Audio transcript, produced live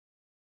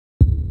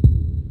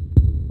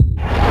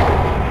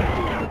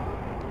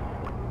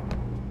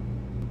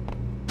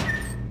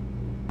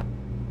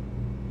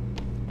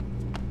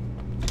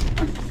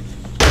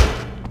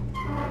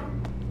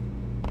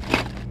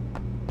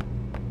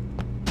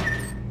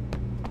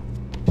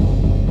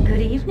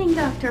Good evening,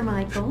 Dr.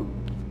 Michael.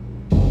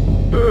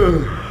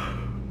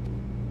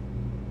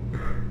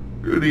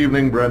 Good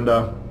evening,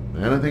 Brenda.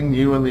 Anything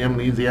new in the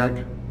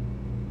amnesiac?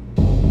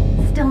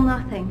 Still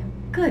nothing.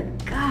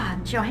 Good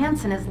God,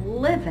 Johansson is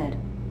livid.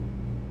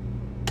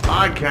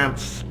 I can't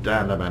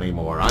stand him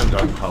anymore. I'm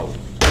done home.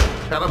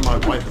 Tell him my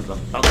wife is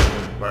about to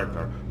give birth,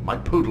 or my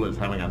poodle is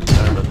having a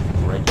nervous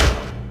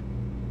breakdown.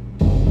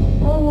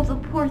 Oh, the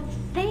poor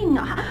thing.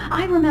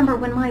 I remember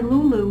when my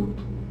Lulu...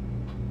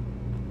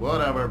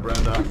 Whatever,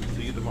 Brenda.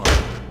 See you tomorrow.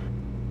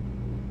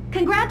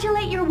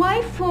 Congratulate your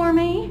wife for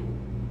me.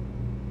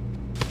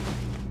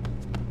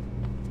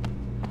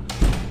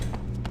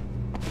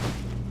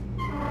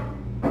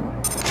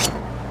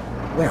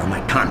 Where are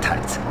my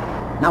contacts?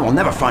 Now I'll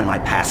never find my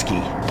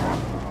passkey.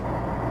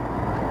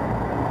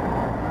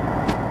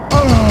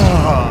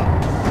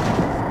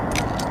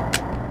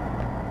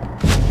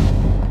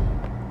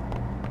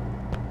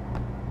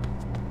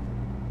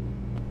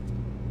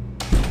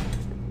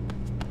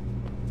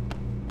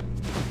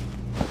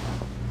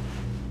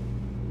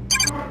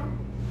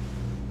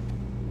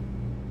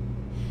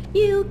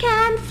 You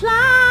can fly,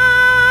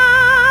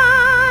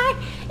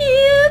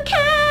 you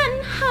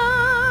can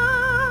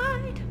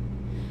hide,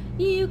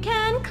 you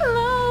can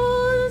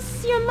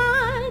close your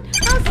mind,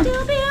 I'll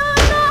still be on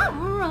the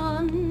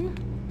run,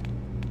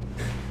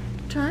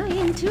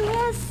 trying to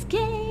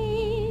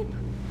escape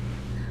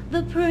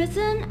the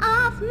prison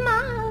of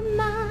my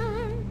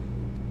mind.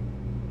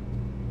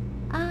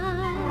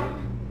 I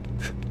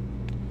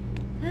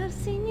have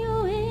seen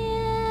you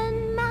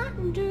in my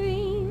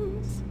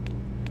dreams.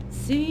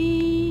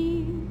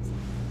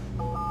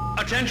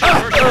 Attention,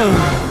 personnel.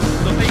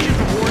 The patient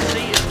from Ward C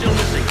is still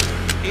missing.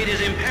 It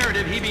is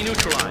imperative he be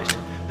neutralized.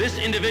 This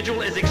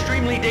individual is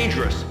extremely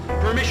dangerous.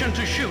 Permission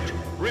to shoot.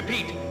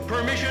 Repeat,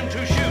 permission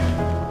to shoot.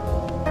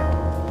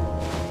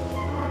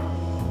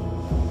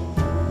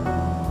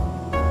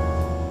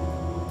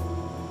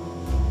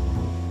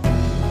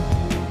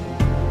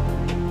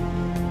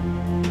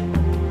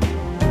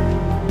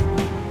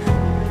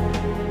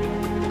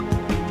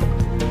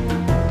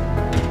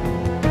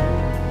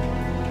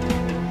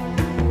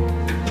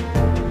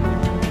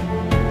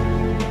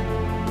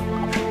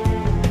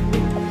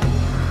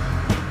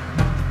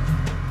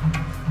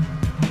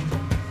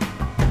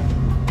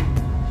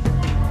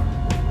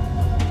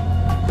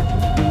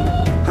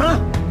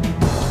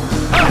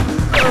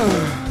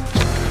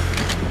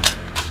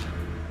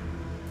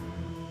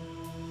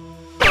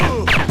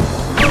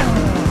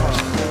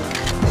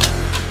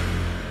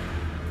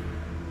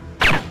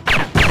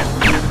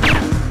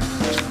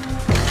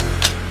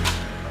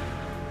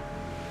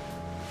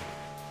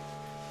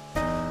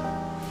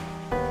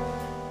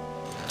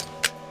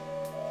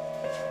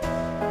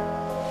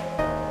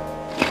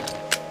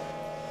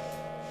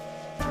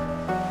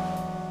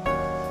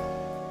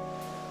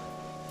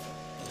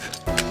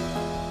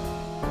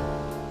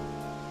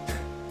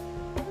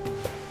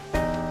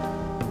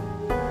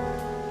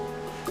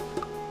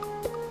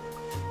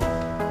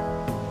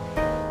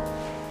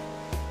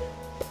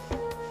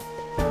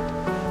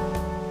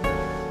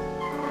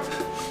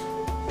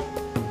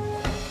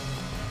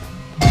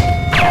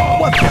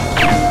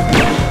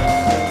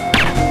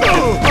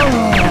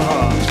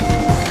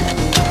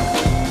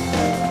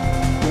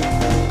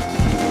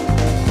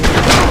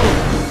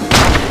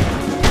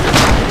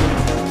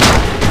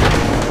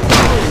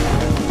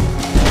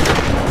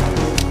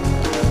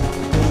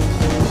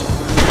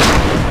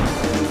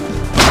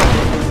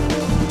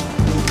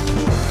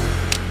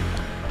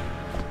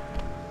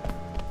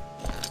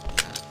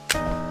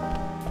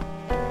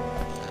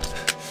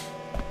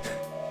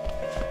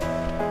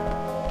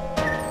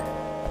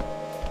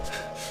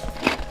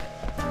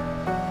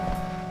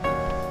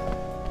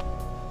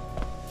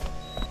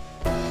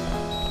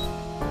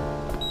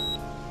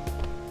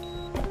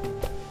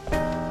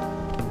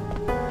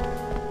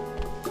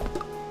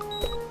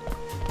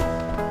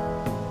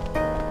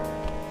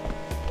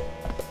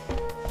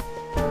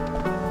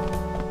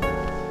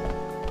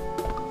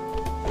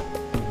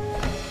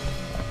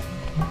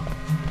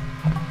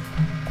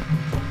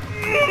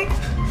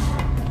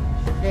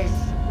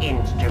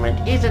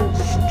 Instrument isn't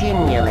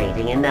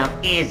stimulating enough,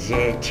 is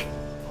it?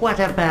 What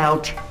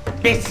about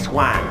this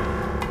one?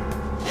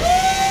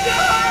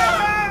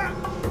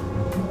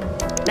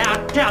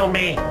 Now tell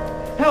me,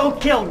 who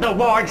killed the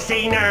Ward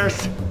C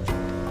nurse?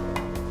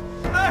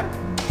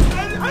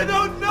 I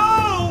don't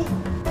know!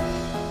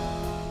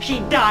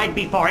 She died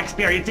before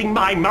experiencing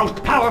my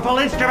most powerful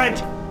instrument!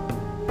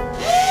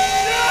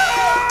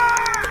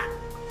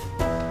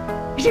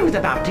 She was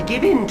about to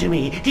give in to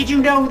me. Did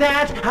you know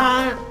that,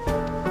 huh?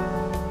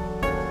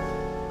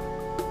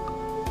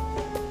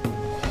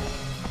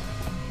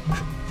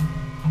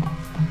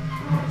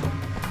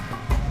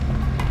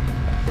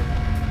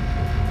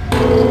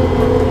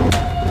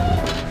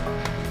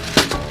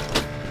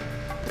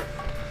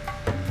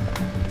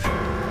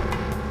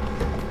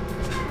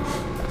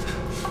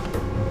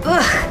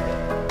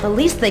 Ugh! The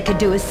least they could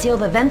do is seal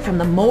the vent from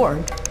the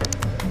morgue.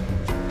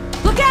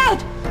 Look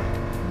out!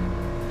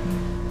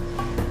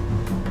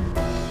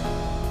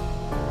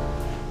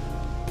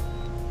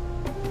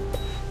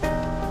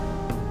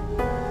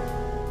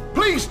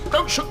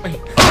 Don't shoot me!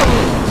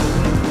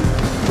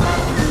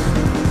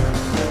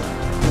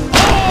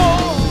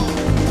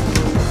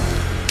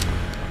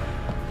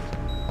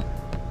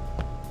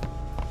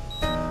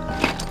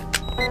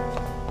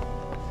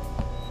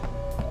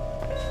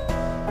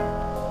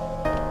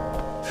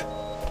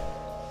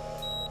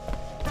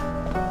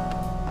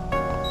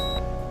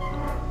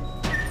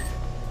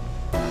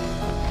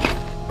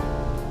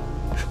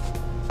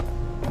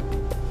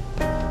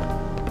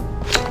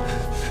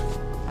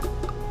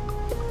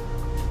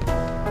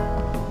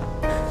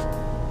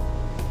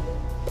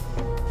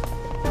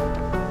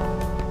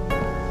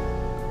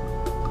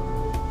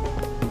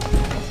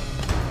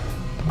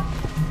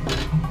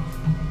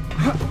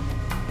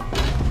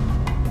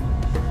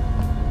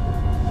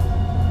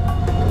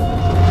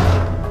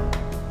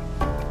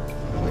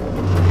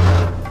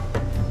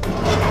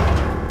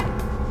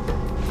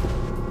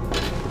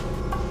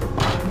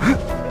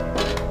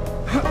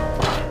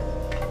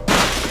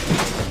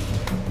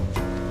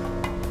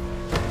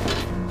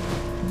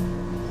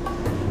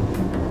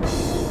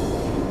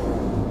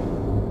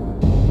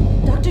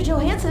 Dr.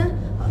 Johansson,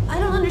 I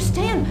don't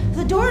understand.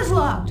 The door is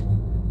locked.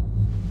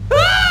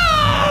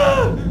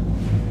 Ah!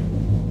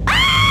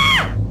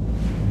 Ah!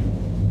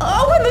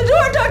 Open the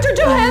door, Dr.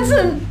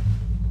 Johansson!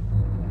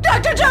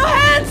 Dr.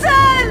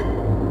 Johansson!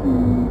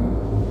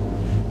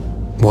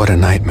 What a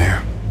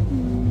nightmare.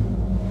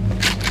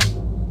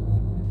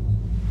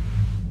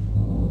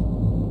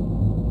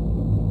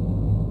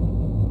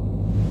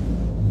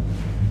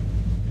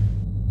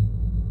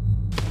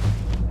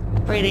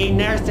 Pretty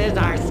nurses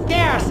are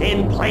scarce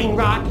in Plain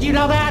Rock, you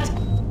know that?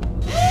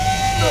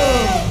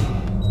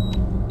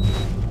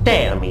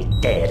 Damn, he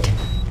dead.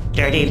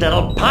 Dirty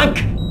little punk!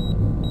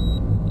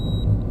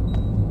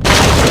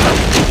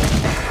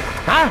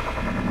 Huh?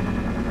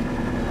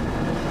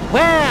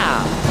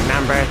 Well,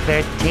 number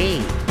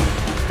 13.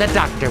 The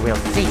doctor will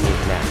see you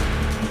now.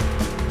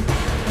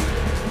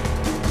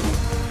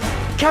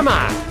 Come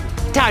on!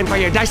 Time for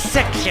your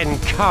dissection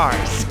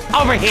course!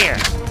 Over here!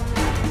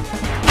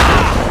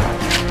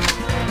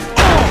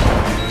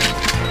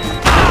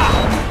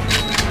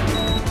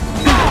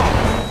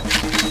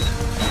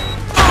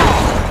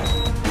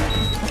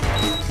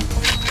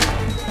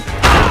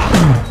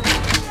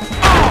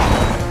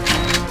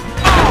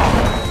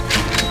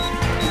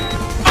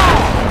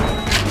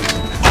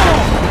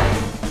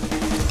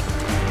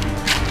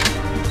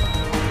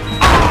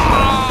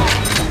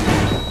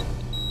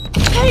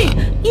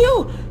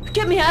 You!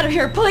 Get me out of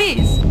here,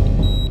 please!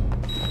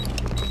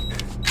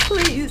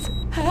 Please,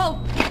 help!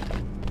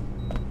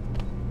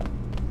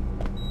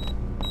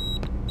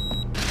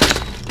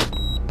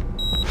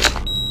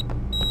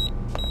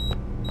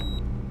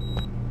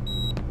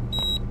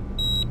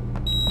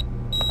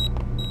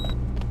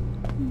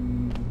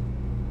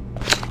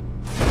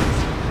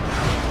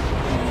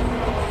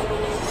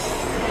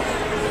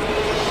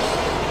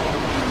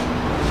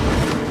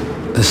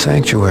 The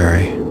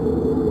sanctuary.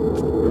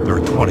 There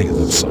are 20 of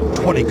them, son.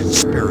 20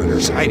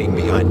 conspirators hiding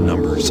behind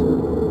numbers.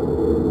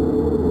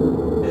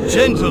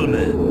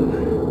 Gentlemen,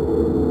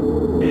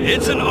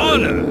 it's an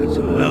honor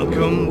to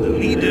welcome the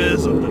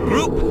leaders of the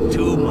group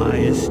to my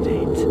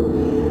estate.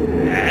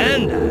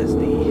 And as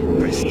the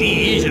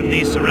prestige of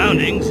these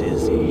surroundings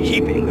is in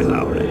keeping with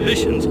our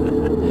ambitions,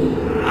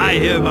 I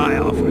hereby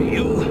offer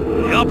you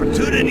the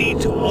opportunity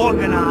to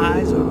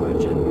organize our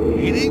general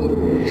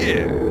meeting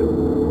here.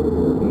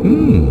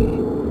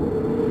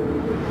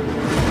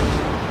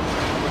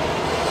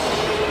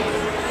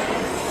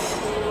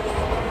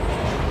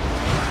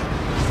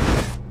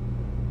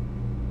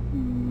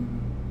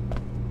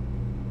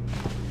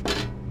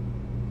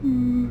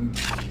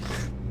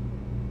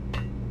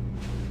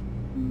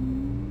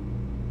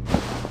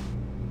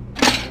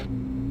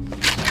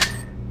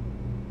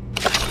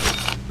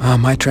 Ah,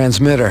 my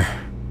transmitter.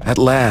 At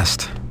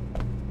last.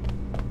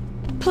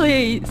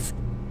 Please.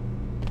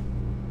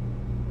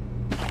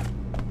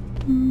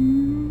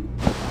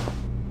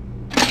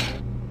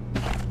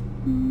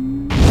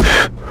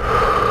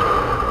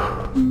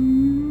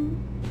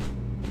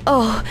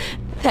 Oh,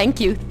 thank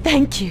you,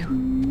 thank you.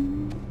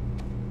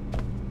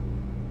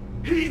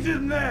 He's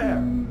in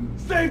there!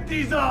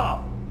 Safety's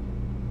off!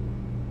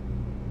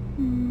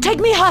 Take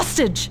me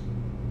hostage!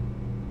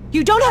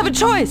 You don't have a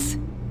choice!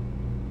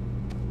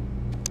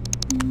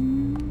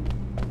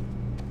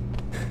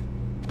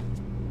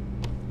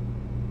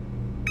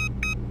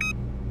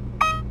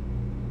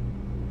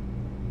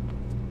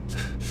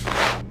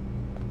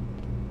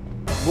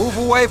 Move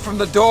away from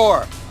the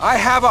door. I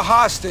have a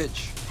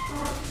hostage.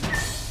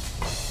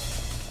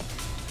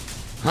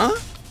 Huh?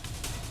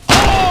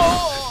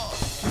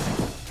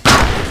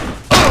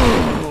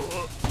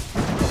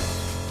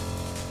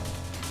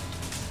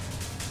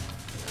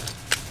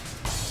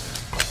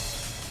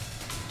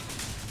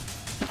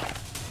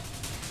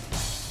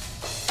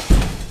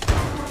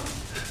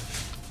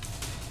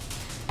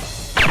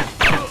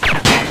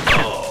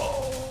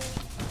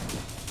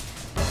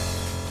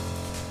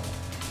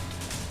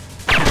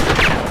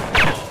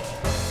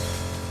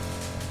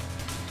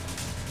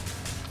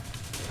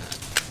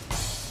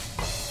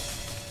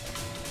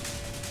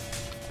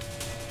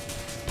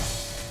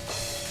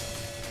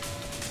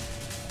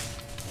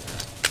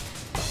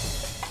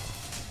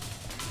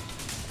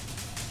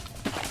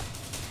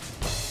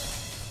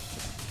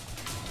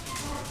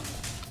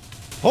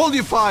 Hold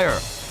your fire!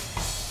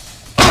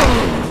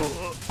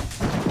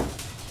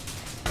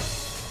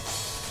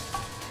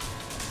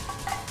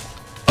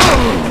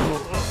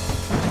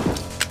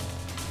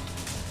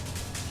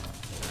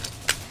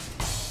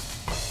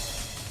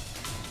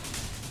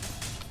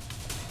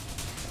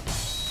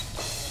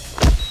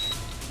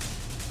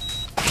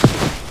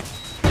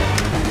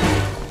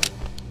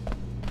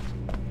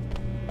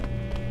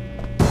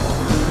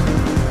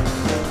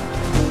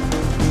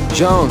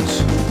 Jones,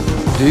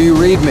 do you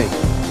read me?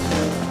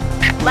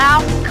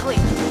 Loud and clear.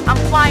 I'm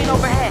flying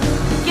overhead.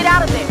 Get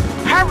out of there.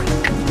 Hurry!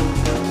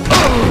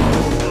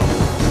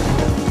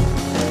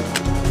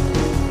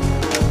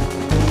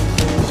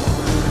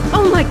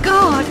 Oh my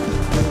God!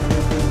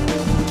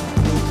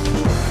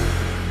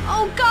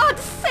 Oh God,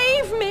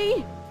 save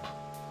me!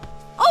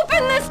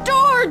 Open this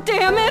door,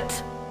 damn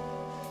it!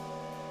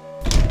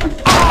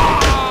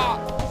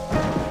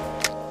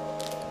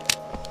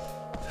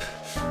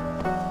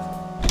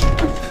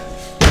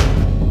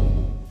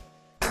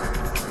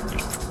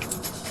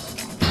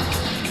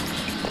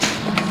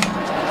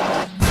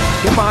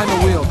 Get behind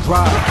the wheel,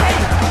 drive. Hey,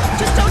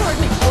 just don't hurt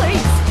me,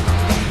 please!